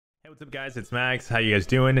What's up guys, it's Max. How you guys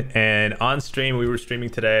doing? And on stream, we were streaming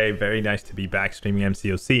today. Very nice to be back streaming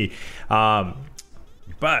MCOC.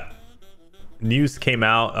 But news came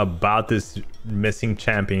out about this missing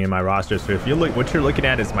champion in my roster. So if you look, what you're looking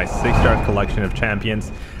at is my 6-star collection of champions.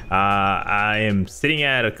 I am sitting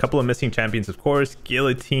at a couple of missing champions, of course,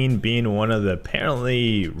 Guillotine being one of the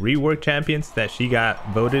apparently rework champions that she got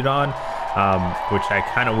voted on, which I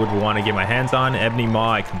kind of would want to get my hands on. Ebony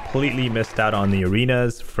Maw, I completely missed out on the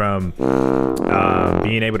arenas from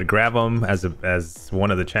being able to grab them as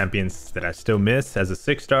one of the champions that I still miss as a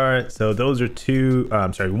 6-star. So those are two,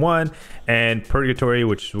 one, and Purgatory,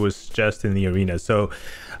 which was just in the arena. So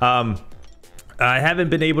I haven't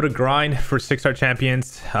been able to grind for 6-star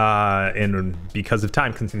champions because of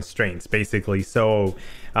time constraints, basically. So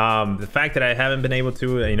the fact that I haven't been able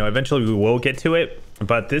to, eventually we will get to it.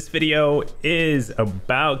 But this video is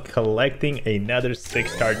about collecting another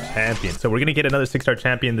 6-star champion. So we're going to get another 6-star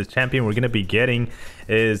champion. The champion we're going to be getting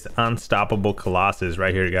is Unstoppable Colossus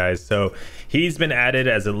right here, guys. So he's been added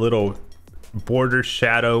as a little border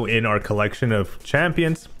shadow in our collection of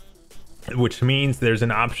champions, which means there's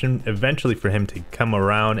an option eventually for him to come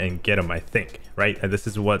around and get him, I think, right? And this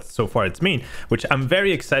is what so far it's mean, which I'm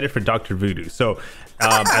very excited for Dr. Voodoo. So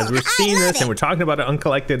as we're seeing this and we're talking about an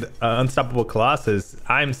uncollected Unstoppable Colossus,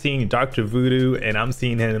 I'm seeing Dr. Voodoo and I'm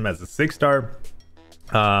seeing him as a 6-star.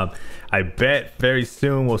 I bet very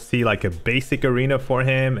soon we'll see like a basic arena for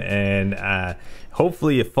him, and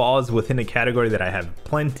hopefully it falls within a category that I have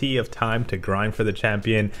plenty of time to grind for the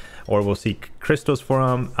champion, or we'll see crystals for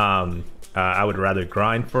him. I would rather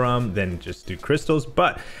grind for him than just do crystals,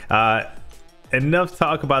 but enough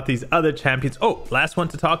talk about these other champions. Oh, last one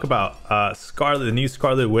to talk about, Scarlet, the new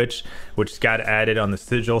Scarlet Witch, which got added on the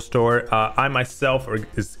Sigil store. I myself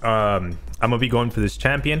I'm gonna be going for this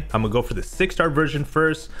champion. I'm gonna go for the 6-star version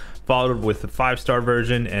first, followed with the 5-star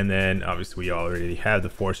version, and then obviously we already have the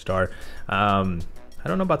 4-star. I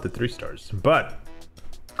don't know about the 3-stars, but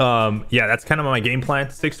yeah, that's kind of my game plan.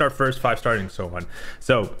 6-star first, 5-star, and so on.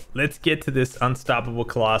 So let's get to this Unstoppable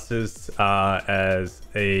Colossus as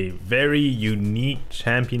a very unique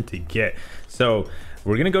champion to get. So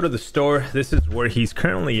we're gonna go to the store. This is where he's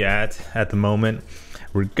currently at the moment.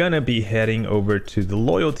 We're gonna be heading over to the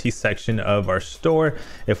loyalty section of our store.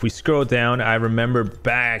 If we scroll down, I remember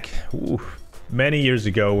back many years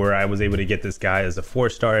ago where I was able to get this guy as a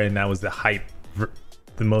 4-star, and that was the hype,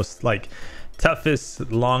 the most like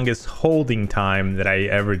toughest, longest holding time that I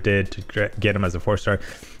ever did to get him as a 4-star.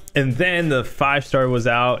 And then the 5-star was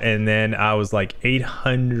out, and then I was like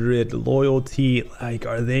 800 loyalty. Like,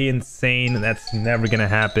 are they insane? That's never gonna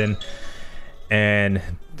happen. And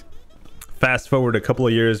fast forward a couple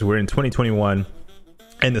of years, we're in 2021,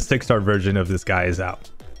 and the 6-star version of this guy is out.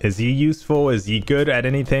 Is he useful? Is he good at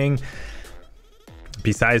anything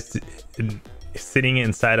besides sitting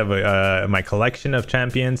inside of my collection of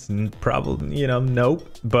champions? Probably, nope.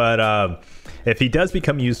 But if he does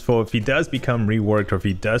become useful, if he does become reworked, or if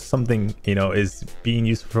he does something, is being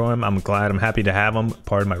useful for him, I'm glad. I'm happy to have him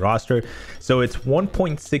part of my roster. So it's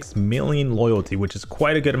 1.6 million loyalty, which is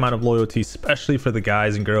quite a good amount of loyalty, especially for the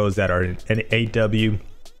guys and girls that are in AW,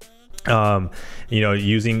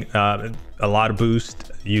 using a lot of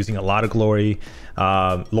boost, using a lot of glory,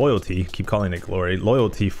 loyalty, keep calling it glory,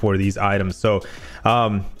 loyalty for these items. So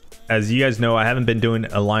as you guys know, I haven't been doing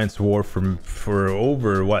Alliance War for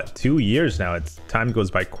over 2 years now. Time goes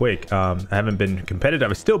by quick. I haven't been competitive.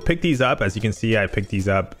 I still pick these up. As you can see, I pick these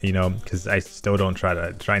up, because I still don't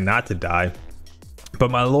try not to die.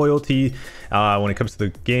 But my loyalty when it comes to the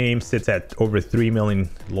game sits at over 3 million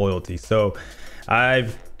loyalty. So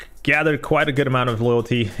I've gathered quite a good amount of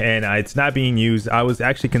loyalty, and it's not being used. I was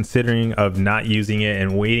actually considering of not using it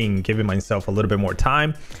and waiting, giving myself a little bit more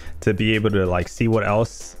time to be able to like see what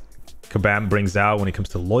else Kabam brings out when it comes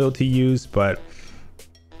to loyalty use. But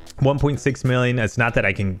 1.6 million, it's not that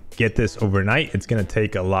I can get this overnight. It's going to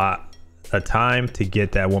take a lot of time to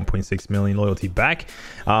get that 1.6 million loyalty back,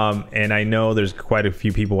 and I know there's quite a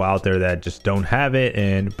few people out there that just don't have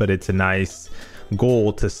it, but it's a nice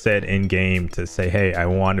goal to set in game to say, hey, I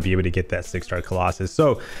want to be able to get that 6-star Colossus.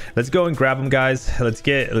 So let's go and grab them, guys. Let's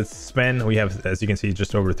spend. We have, as you can see,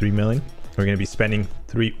 just over 3 million. We're going to be spending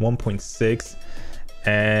 1.6,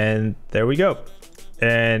 and there we go.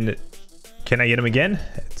 And can I get him again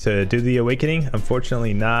to do the awakening?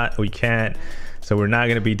 Unfortunately not. We can't. So we're not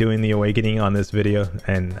going to be doing the awakening on this video,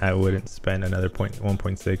 and I wouldn't spend another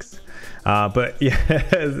 1.6. But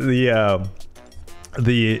yeah,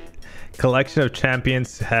 the collection of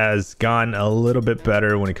champions has gone a little bit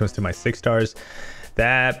better when it comes to my 6-stars.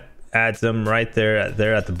 That adds them right there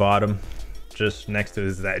at the bottom. just next to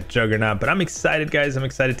is that Juggernaut. But I'm excited, guys. I'm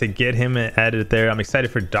excited to get him added there. I'm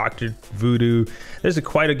excited for Dr. Voodoo. There's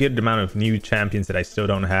quite a good amount of new champions that I still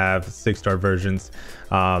don't have, 6-star versions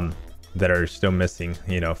that are still missing,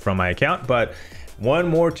 you know, from my account. But one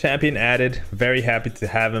more champion added. Very happy to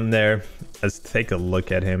have him there. Let's take a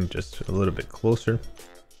look at him just a little bit closer.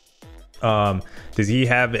 Does he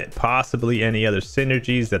have possibly any other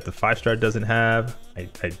synergies that the 5-star doesn't have? I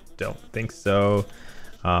don't think so.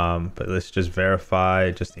 But let's just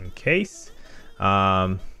verify just in case.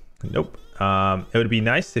 Nope. It would be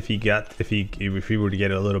nice if he were to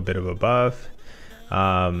get a little bit of a buff.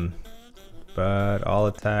 But all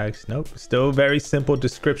attacks, nope. Still very simple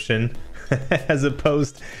description as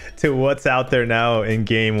opposed to what's out there now in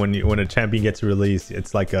game when a champion gets released.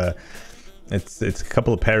 It's like it's a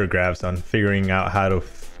couple of paragraphs on figuring out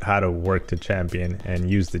how to work the champion and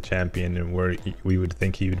use the champion and where we would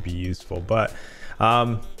think he would be useful. But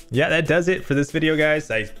yeah, that does it for this video,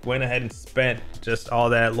 guys. I went ahead and spent just all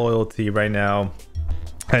that loyalty right now.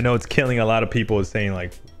 I know it's killing a lot of people saying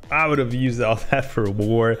like, I would have used all that for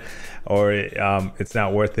war, or it's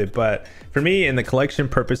not worth it. But for me, in the collection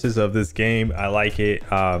purposes of this game, I like it.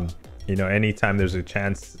 You know, anytime there's a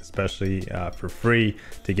chance, especially for free,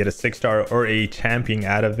 to get a 6-star or a champion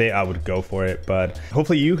out of it, I would go for it. But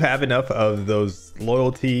hopefully you have enough of those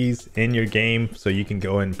loyalties in your game so you can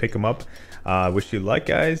go and pick them up. Wish you luck,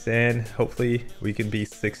 guys, and hopefully we can be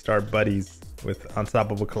 6-star buddies with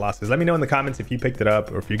Unstoppable Colossus. Let me know in the comments if you picked it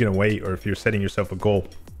up, or if you're gonna wait, or if you're setting yourself a goal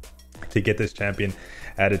to get this champion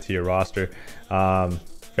added to your roster.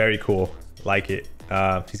 Very cool, like it.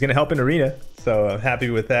 He's gonna help in arena, so I'm happy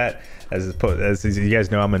with that. As you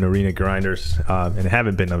guys know, I'm an arena grinder, and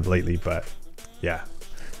haven't been of lately, but yeah,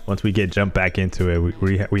 once we jump back into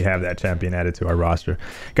it, we have that champion added to our roster.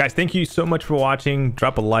 Guys, thank you so much for watching.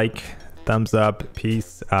 Drop a like, thumbs up,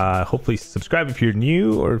 peace. Hopefully subscribe if you're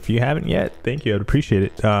new, or if you haven't yet. Thank you, I'd appreciate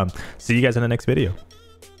it. See you guys in the next video.